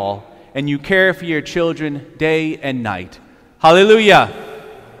created all, and you care for your children day and night. Hallelujah!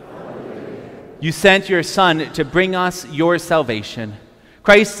 Hallelujah. You sent your Son to bring us your salvation.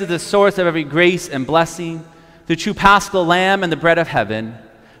 Christ is the source of every grace and blessing, the true Paschal Lamb and the bread of heaven,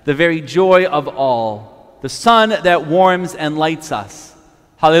 the very joy of all, the sun that warms and lights us.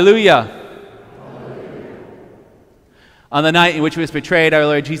 Hallelujah! On the night in which he was betrayed, our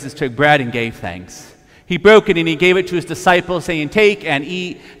Lord Jesus took bread and gave thanks. He broke it and he gave it to his disciples, saying, "Take and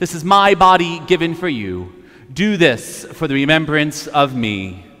eat. This is my body given for you. Do this for the remembrance of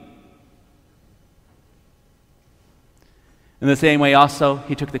me." In the same way also,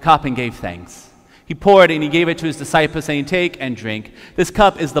 he took the cup and gave thanks. He poured it and he gave it to his disciples, saying, "Take and drink. This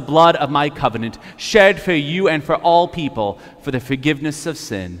cup is the blood of my covenant, shed for you and for all people for the forgiveness of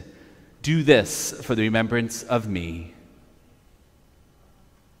sin. Do this for the remembrance of me."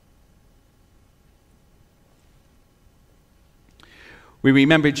 We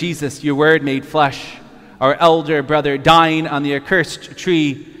remember Jesus, your word made flesh, our elder brother dying on the accursed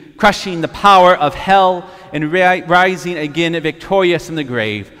tree, crushing the power of hell and rising again victorious in the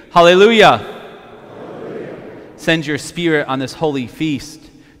grave. Hallelujah! Hallelujah! Send your Spirit on this holy feast.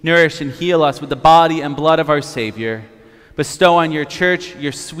 Nourish and heal us with the body and blood of our Savior. Bestow on your church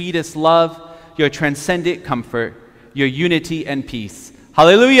your sweetest love, your transcendent comfort, your unity and peace.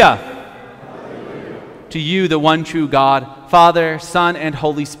 Hallelujah! Hallelujah! To you, the one true God, Father, Son, and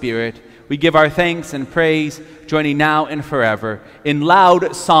Holy Spirit, we give our thanks and praise, joining now and forever in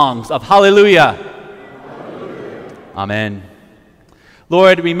loud songs of hallelujah. Hallelujah. Amen.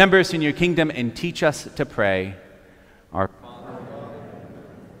 Lord, remember us in your kingdom and teach us to pray. Our Father,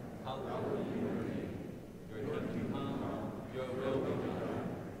 hallowed be your name. Your kingdom come, your will be done,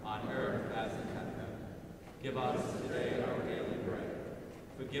 on earth as in heaven. Give us today our daily bread.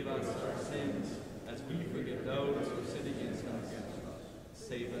 Forgive us our sins, as we forgive those who sin against us.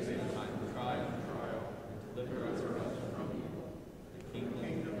 Save us in the time of trial, and deliver us from evil. The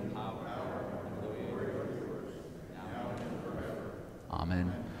kingdom, the power, and the glory are yours, now and forever.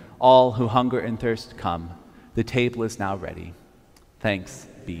 Amen. All who hunger and thirst, come. The table is now ready. Thanks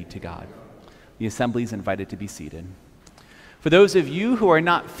be to God. The assembly is invited to be seated. For those of you who are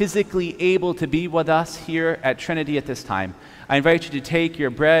not physically able to be with us here at Trinity at this time, I invite you to take your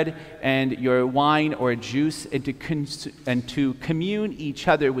bread and your wine or juice and to commune each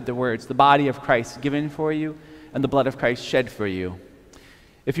other with the words, the body of Christ given for you and the blood of Christ shed for you.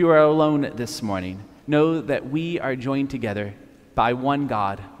 If you are alone this morning, know that we are joined together by one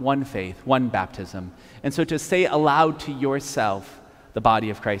God, one faith, one baptism. And so to say aloud to yourself, the body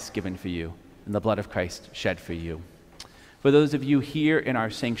of Christ given for you and the blood of Christ shed for you. For those of you here in our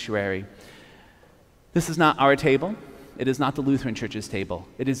sanctuary, this is not our table. It is not the Lutheran Church's table.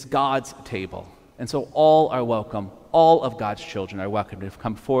 It is God's table. And so all are welcome. All of God's children are welcome to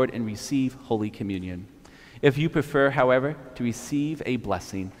come forward and receive Holy Communion. If you prefer, however, to receive a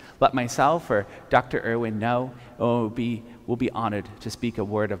blessing, let myself or Dr. Irwin know, we'll be honored to speak a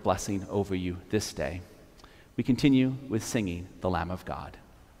word of blessing over you this day. We continue with singing the Lamb of God.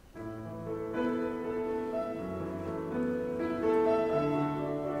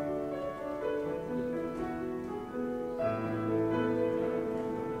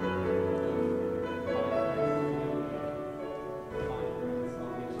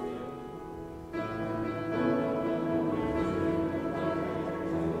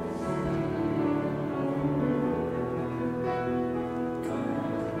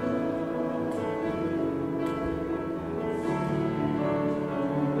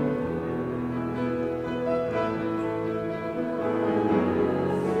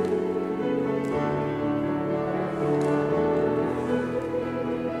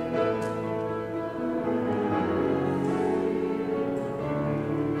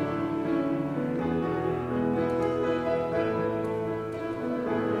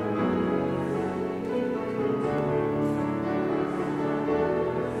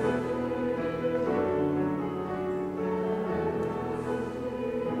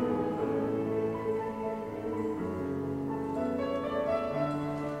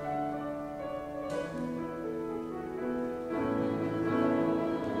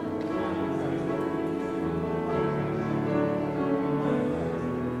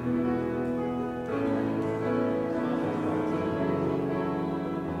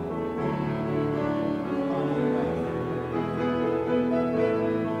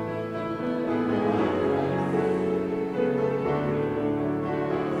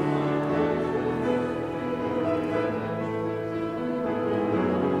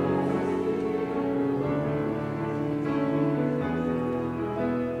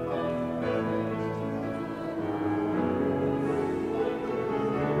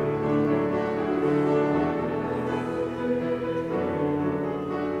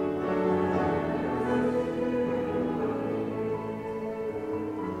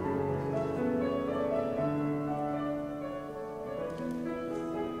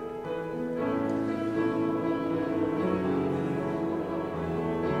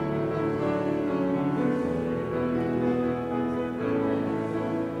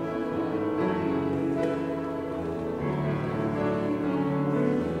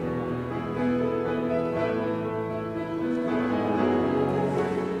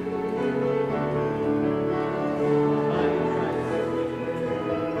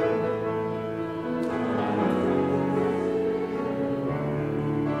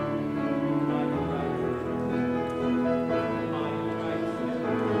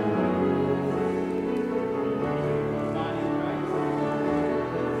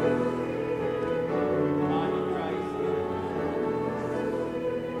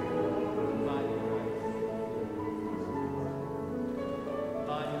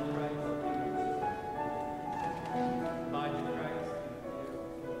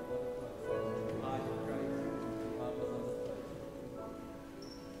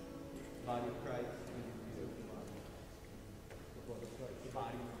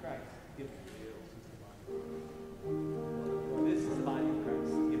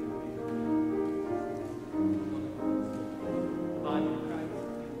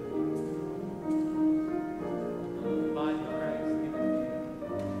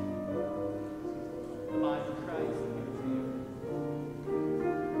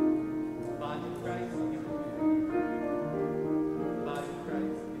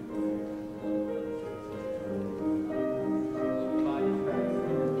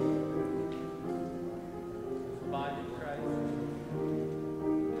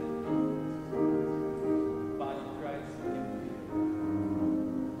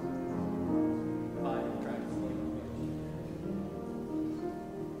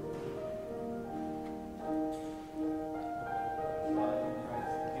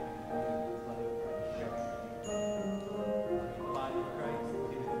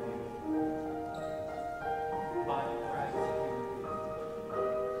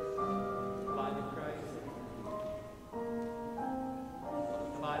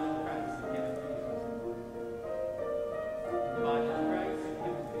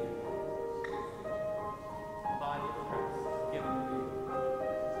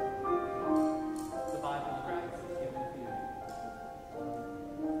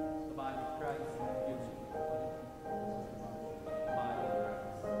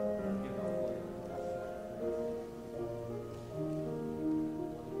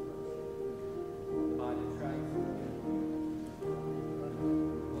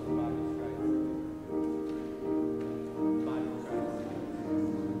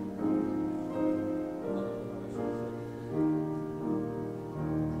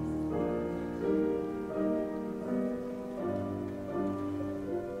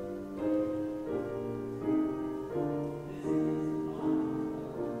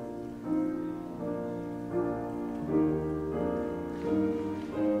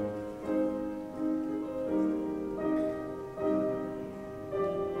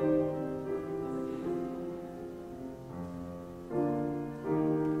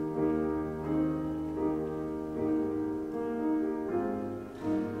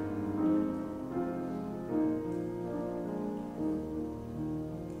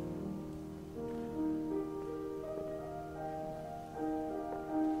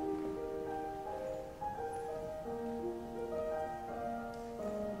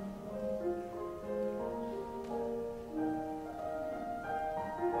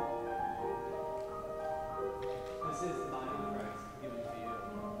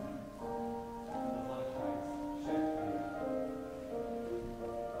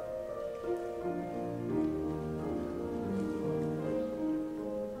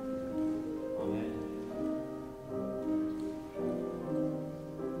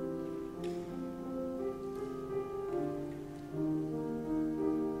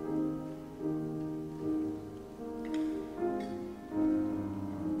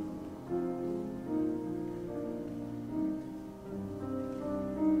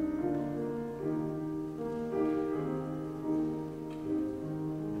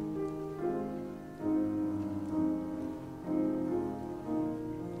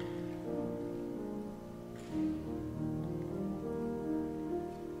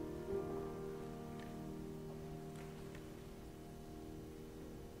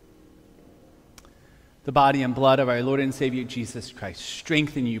 The body and blood of our Lord and Savior Jesus Christ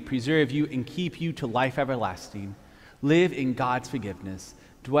strengthen you, preserve you, and keep you to life everlasting. Live in God's forgiveness.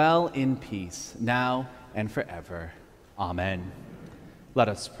 Dwell in peace, now and forever. Amen. Let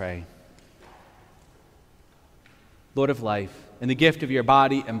us pray. Lord of life, in the gift of your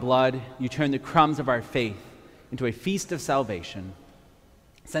body and blood, you turn the crumbs of our faith into a feast of salvation.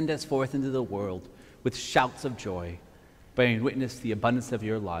 Send us forth into the world with shouts of joy, bearing witness to the abundance of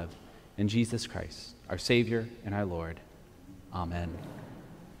your love in Jesus Christ, our Savior and our Lord. Amen.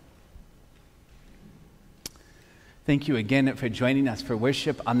 Thank you again for joining us for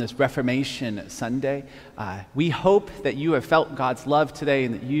worship on this Reformation Sunday. We hope that you have felt God's love today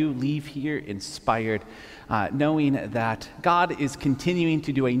and that you leave here inspired, knowing that God is continuing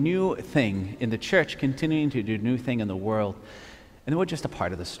to do a new thing in the church, continuing to do a new thing in the world. And we're just a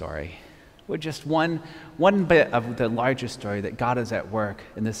part of the story. We're just one bit of the larger story that God is at work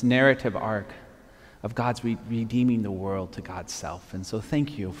in this narrative arc of God's redeeming the world to God's self. And so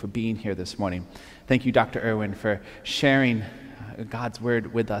thank you for being here this morning. Thank you, Dr. Irwin, for sharing God's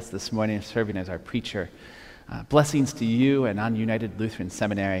word with us this morning, serving as our preacher. Blessings to you and on United Lutheran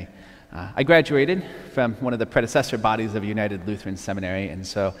Seminary. I graduated from one of the predecessor bodies of United Lutheran Seminary, and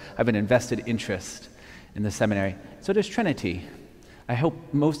so I have an invested interest in the seminary. So does Trinity. I hope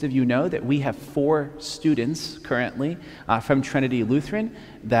most of you know that we have 4 students currently from Trinity Lutheran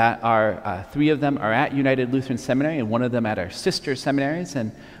that are, 3 of them are at United Lutheran Seminary and 1 of them at our sister seminaries.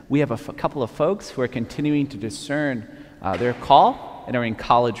 And we have a couple of folks who are continuing to discern their call and are in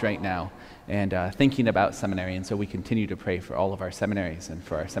college right now and thinking about seminary. And so we continue to pray for all of our seminaries and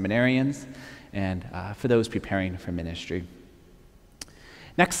for our seminarians and for those preparing for ministry.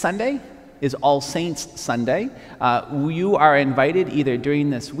 Next Sunday is All Saints Sunday. You are invited either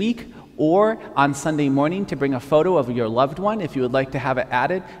during this week or on Sunday morning to bring a photo of your loved one if you would like to have it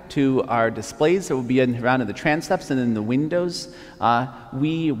added to our displays that will be around in the transepts and in the windows.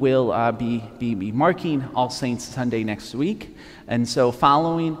 We will be marking All Saints Sunday next week. And so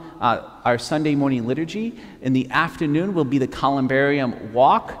following our Sunday morning liturgy, in the afternoon will be the Columbarium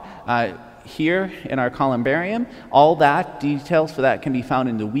walk here in our columbarium. All that, details for that can be found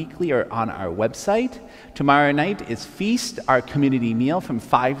in the weekly or on our website. Tomorrow night is Feast, our community meal from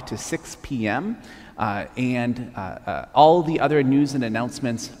 5 to 6 p.m. And all the other news and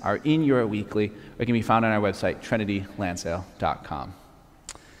announcements are in your weekly or can be found on our website, trinitylansdale.com.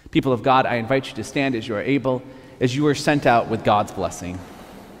 People of God, I invite you to stand as you are able, as you are sent out with God's blessing.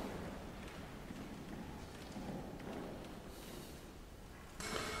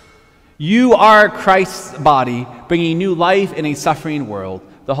 You are Christ's body, bringing new life in a suffering world.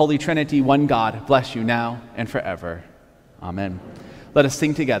 The Holy Trinity, one God, bless you now and forever. Amen. Let us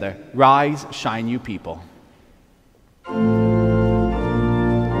sing together, Rise, Shine, You People.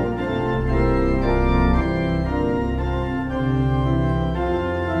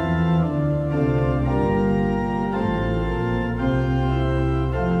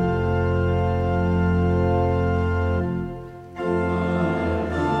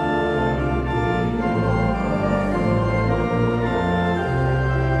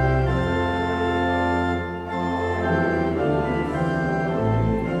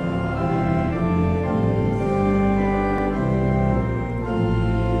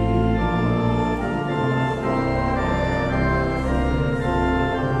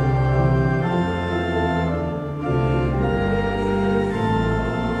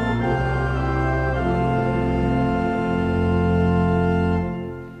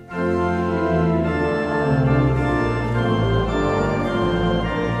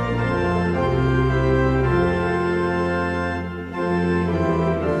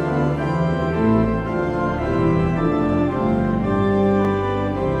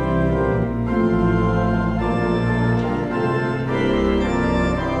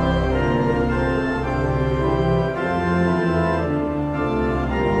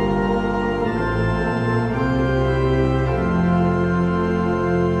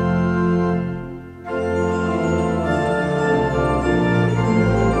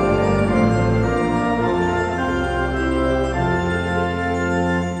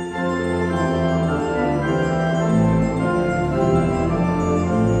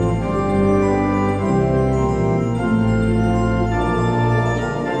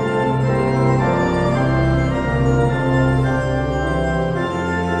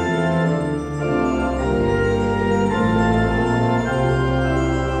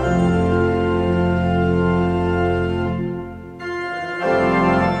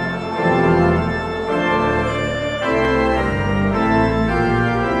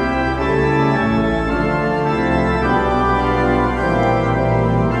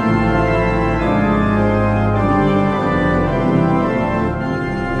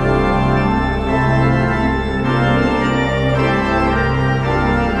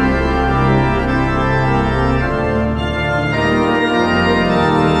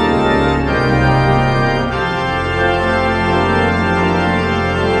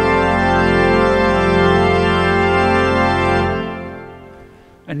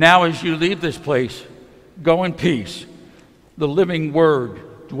 Now as you leave this place, go in peace. The living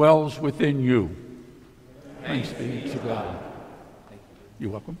word dwells within you. Thanks be to God. You're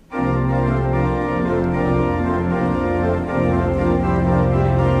welcome.